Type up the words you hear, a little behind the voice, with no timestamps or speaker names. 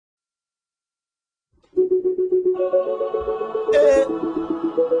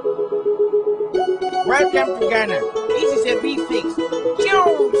Welcome to Ghana. This is a big fix.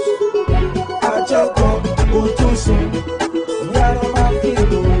 Jones. Adjorkor, Utusu. Yaro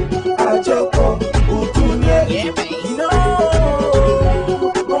Mafido. Adjorkor, Utunye. Yeah, man. No.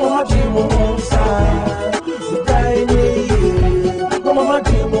 Mama Jimosa. Mama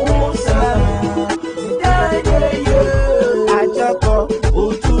Jimosa. Adjorkor,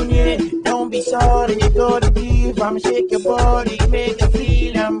 Utunye. Don't be sorry, you gotta give. I'm shake your body, make a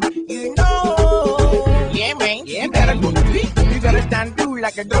feel 'em. You know. Yeah, man. You gotta go to it. You gotta stand do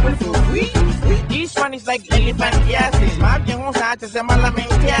like a double for free. This one is like elephant gases. My young side is a malaman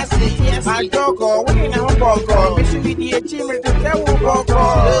gases. Adjorkor, we in a boko. Mission with the achievement to the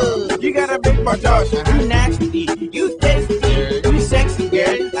boko. You got a big buttocks. You nasty. You tasty. You sexy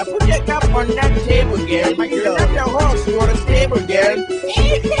girl. I put your cup on that table, girl. You're not a horse, you're a stable girl.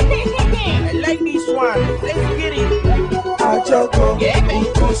 I like this one. Let's get it. Adjorkor, Yeah, man.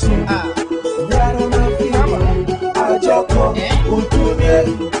 Yaro Mafido. Adjorkor, Utunye.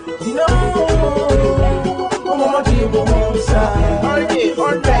 You know, Mama Jimosa. All day.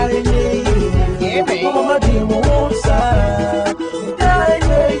 Yeah, man. Mama Jimosa.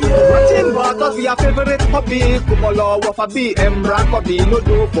 Watching Bartos be your favorite hobby. Kumolo Wafabi, M3nsa no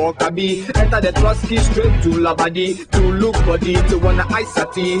do for Kabi. Enter the Trusky straight to Labadi. To look body, to wanna ice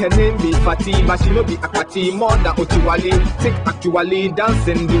ati. Her name be Fatty, but she no be Akati. More than Otiwali, take actually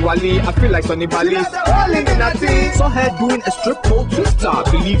dancing Diwali. I feel like Sonny Bali. Saw her doing a strip pole twister.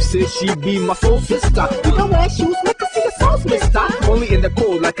 Believe say she be my soul sister. You don't wear shoes, make her see the sauce, mister. Only in the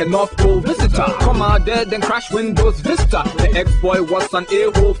cold like a North Pole visitor. Come out there, then crash Windows Vista. The ex-boy was an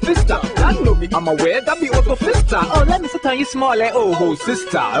a-hole fister. That no be I'm aware, that be auto fister. Oh, let me sit on you small like oh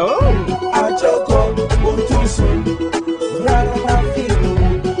sister. Oh. Adjorkor, Utusu. Yaro Mafido.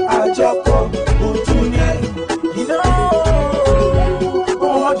 Adjorkor, Utunye. You know,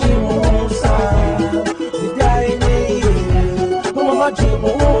 Mama Jimosa. Mama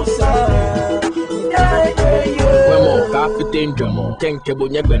Jimosa. Danger, thank you,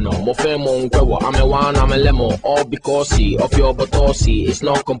 Bunyabeno, Mofemo, I'm a one, I'm a lemon, all because of your botosi, it's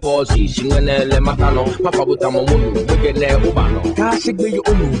not compulsory. Shinganele Matano, Papa Butamu, Bigene Ubano, Kashi, you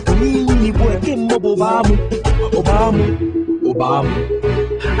own, working Obama.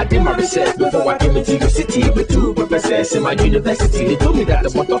 I did my research before I came into the city with 2 professors in my university. They told me that the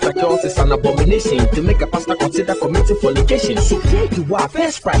butterfly clause is an abomination. To make a pastor consider committing fornication. So here you are,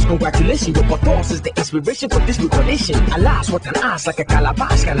 first prize, congratulations. Your boss is the inspiration for this recordation. Alas, what an ass, like a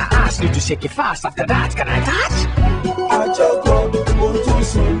calabash. Can I ask you to shake it fast? After that, can I touch? Adjorkor,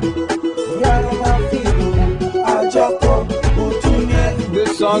 Utusu. Yaro Mafido. Adjorkor, Utunye.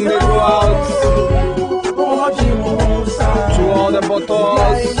 This song may go out to all the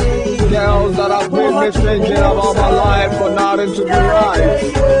bottles, girls that have made me thinking about my life but nothing to be right.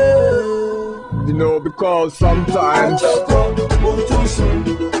 You know, because sometimes you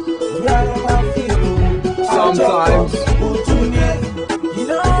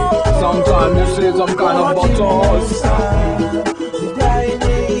see some kind of bottles.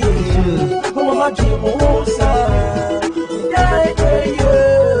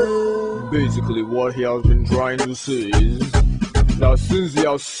 Basically, what he has been trying to say is that since he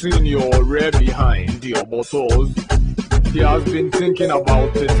has seen your rear behind your bottles, he has been thinking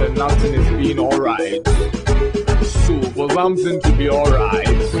about it and nothing is being alright. So, for something to be alright,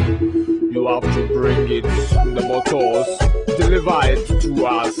 you have to bring it, the bottles, deliver it to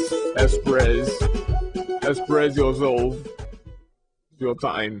us, express yourself, your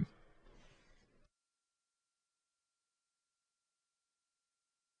time.